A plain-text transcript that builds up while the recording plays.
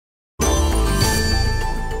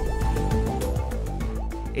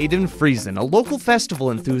Aiden Friesen, a local festival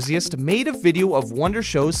enthusiast, made a video of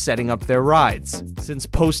Wondershows setting up their rides. Since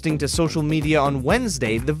posting to social media on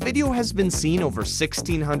Wednesday, the video has been seen over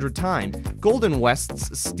 1,600 times. Golden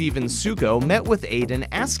West's Steven Sugo met with Aiden,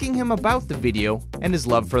 asking him about the video and his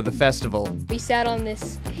love for the festival. We sat on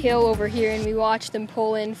this hill over here and we watched them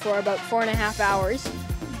pull in for about 4.5 hours.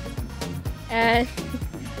 And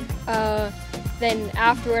then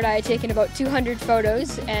afterward I had taken about 200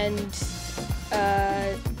 photos and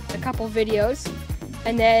a couple videos,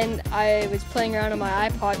 and then I was playing around on my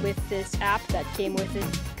iPod with this app that came with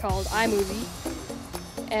it called iMovie,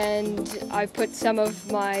 and I put some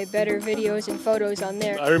of my better videos and photos on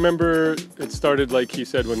there. I remember it started, like he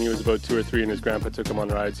said, when he was about 2 or 3 and his grandpa took him on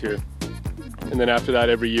rides here, and then after that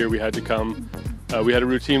every year we had to come. We had a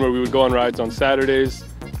routine where we would go on rides on Saturdays,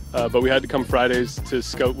 but we had to come Fridays to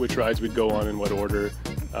scout which rides we'd go on in what order.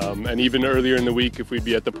 And even earlier in the week, if we'd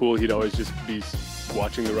be at the pool, he'd always just be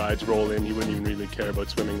watching the rides roll in. He wouldn't even really care about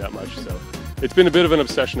swimming that much. So it's been a bit of an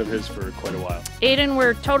obsession of his for quite a while. Aiden,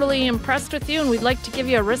 we're totally impressed with you, and we'd like to give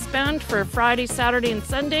you a wristband for Friday, Saturday, and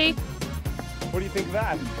Sunday. What do you think of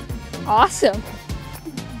that? Awesome.